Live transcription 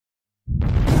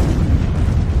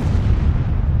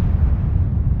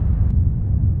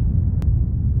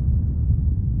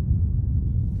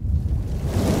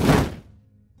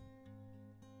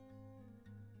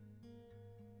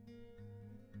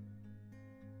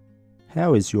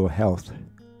How is your health?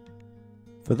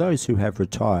 For those who have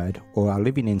retired or are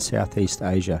living in Southeast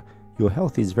Asia, your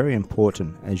health is very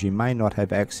important as you may not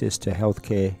have access to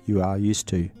healthcare you are used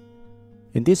to.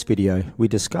 In this video, we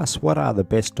discuss what are the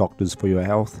best doctors for your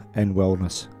health and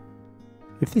wellness.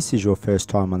 If this is your first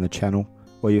time on the channel,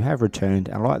 or you have returned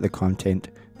and like the content,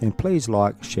 then please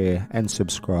like, share and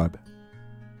subscribe.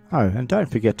 Oh, and don't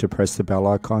forget to press the bell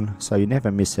icon so you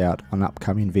never miss out on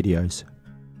upcoming videos.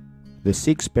 The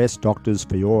 6 best doctors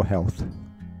for your health.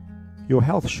 Your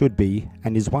health should be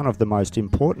and is one of the most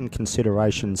important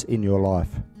considerations in your life.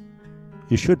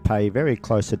 You should pay very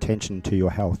close attention to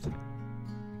your health.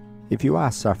 If you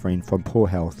are suffering from poor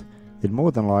health, then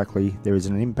more than likely there is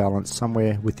an imbalance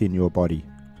somewhere within your body.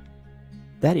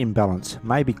 That imbalance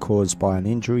may be caused by an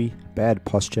injury, bad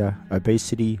posture,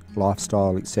 obesity,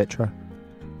 lifestyle, etc.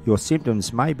 Your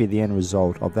symptoms may be the end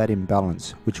result of that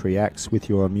imbalance, which reacts with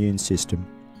your immune system.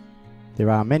 There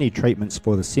are many treatments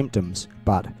for the symptoms,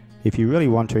 but if you really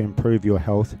want to improve your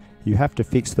health, you have to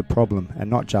fix the problem and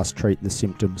not just treat the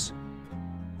symptoms.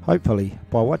 Hopefully,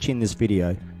 by watching this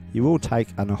video, you will take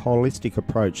a holistic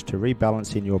approach to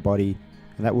rebalancing your body,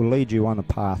 and that will lead you on a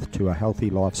path to a healthy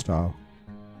lifestyle.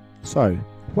 So,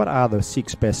 what are the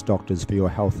 6 best doctors for your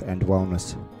health and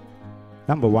wellness?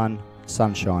 Number 1.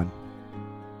 Sunshine.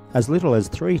 As little as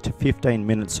 3 to 15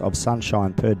 minutes of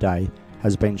sunshine per day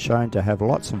has been shown to have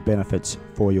lots of benefits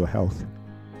for your health.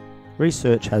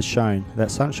 Research has shown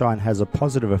that sunshine has a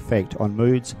positive effect on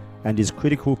moods and is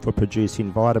critical for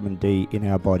producing vitamin D in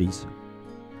our bodies.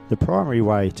 The primary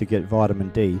way to get vitamin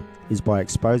D is by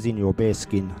exposing your bare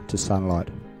skin to sunlight.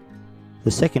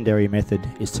 The secondary method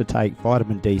is to take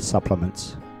vitamin D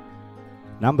supplements.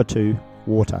 Number 2.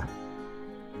 Water.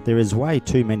 There is way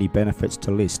too many benefits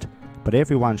to list, but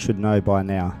everyone should know by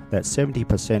now that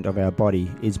 70% of our body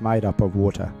is made up of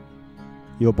water.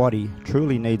 Your body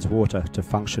truly needs water to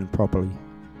function properly.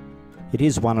 It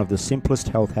is one of the simplest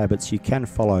health habits you can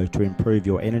follow to improve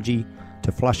your energy,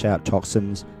 to flush out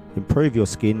toxins, improve your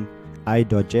skin, aid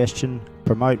digestion,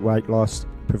 promote weight loss,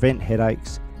 prevent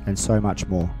headaches, and so much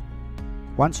more.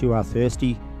 Once you are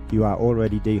thirsty, you are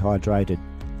already dehydrated,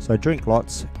 so drink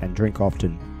lots and drink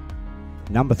often.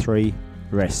 Number 3.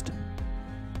 Rest.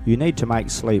 You need to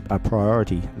make sleep a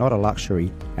priority, not a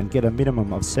luxury, and get a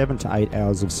minimum of 7 to 8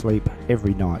 hours of sleep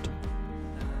every night.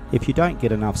 If you don't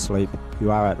get enough sleep,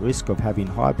 you are at risk of having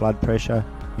high blood pressure,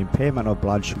 impairment of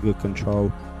blood sugar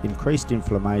control, increased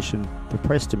inflammation,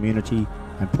 depressed immunity,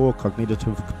 and poor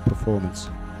cognitive performance.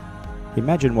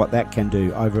 Imagine what that can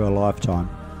do over a lifetime.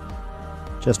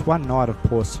 Just one night of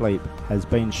poor sleep has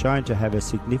been shown to have a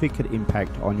significant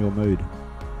impact on your mood.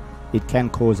 It can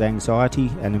cause anxiety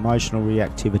and emotional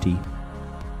reactivity.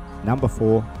 Number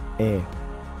 4. Air.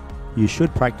 You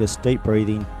should practice deep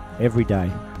breathing every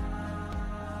day.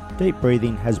 Deep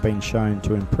breathing has been shown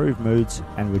to improve moods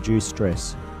and reduce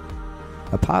stress.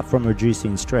 Apart from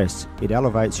reducing stress, it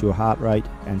elevates your heart rate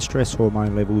and stress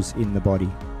hormone levels in the body.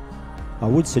 I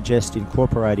would suggest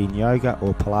incorporating yoga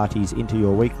or Pilates into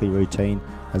your weekly routine,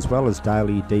 as well as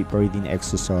daily deep breathing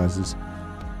exercises.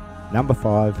 Number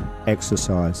 5.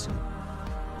 Exercise.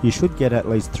 You should get at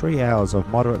least 3 hours of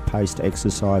moderate paced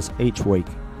exercise each week.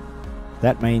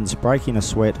 That means breaking a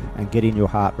sweat and getting your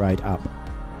heart rate up.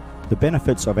 The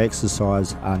benefits of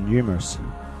exercise are numerous.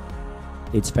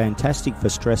 It's fantastic for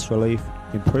stress relief,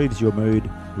 improves your mood,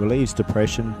 relieves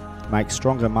depression, makes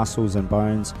stronger muscles and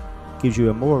bones, gives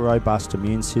you a more robust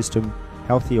immune system,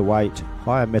 healthier weight,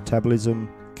 higher metabolism,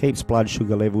 keeps blood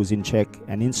sugar levels in check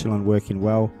and insulin working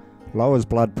well, lowers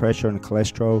blood pressure and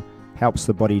cholesterol, helps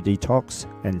the body detox,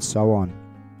 and so on.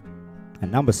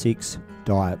 And number 6.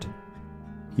 Diet.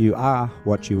 You are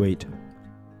what you eat.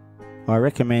 I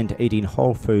recommend eating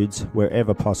whole foods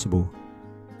wherever possible.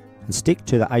 And stick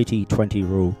to the 80-20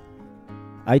 rule.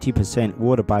 80%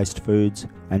 water-based foods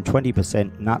and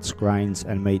 20% nuts, grains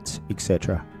and meats,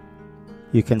 etc.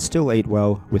 You can still eat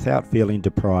well without feeling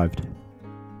deprived.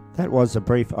 That was a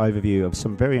brief overview of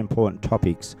some very important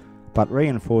topics, but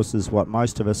reinforces what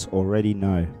most of us already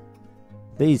know.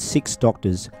 These 6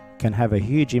 doctors can have a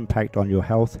huge impact on your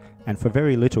health and for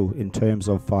very little in terms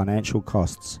of financial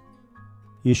costs.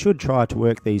 You should try to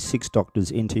work these 6 doctors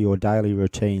into your daily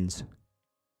routines.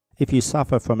 If you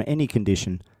suffer from any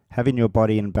condition, having your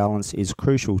body in balance is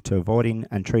crucial to avoiding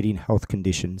and treating health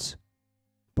conditions.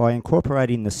 By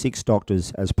incorporating the 6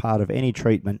 doctors as part of any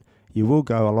treatment, you will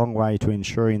go a long way to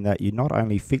ensuring that you not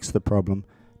only fix the problem,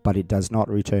 but it does not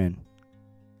return.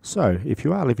 So, if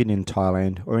you are living in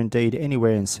Thailand or indeed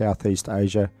anywhere in Southeast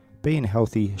Asia, being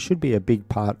healthy should be a big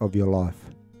part of your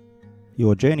life.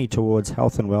 Your journey towards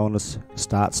health and wellness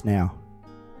starts now.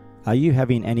 Are you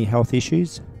having any health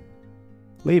issues?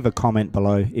 Leave a comment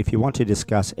below if you want to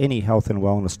discuss any health and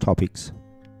wellness topics.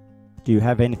 Do you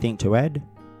have anything to add?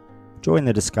 Join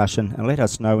the discussion and let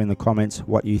us know in the comments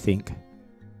what you think.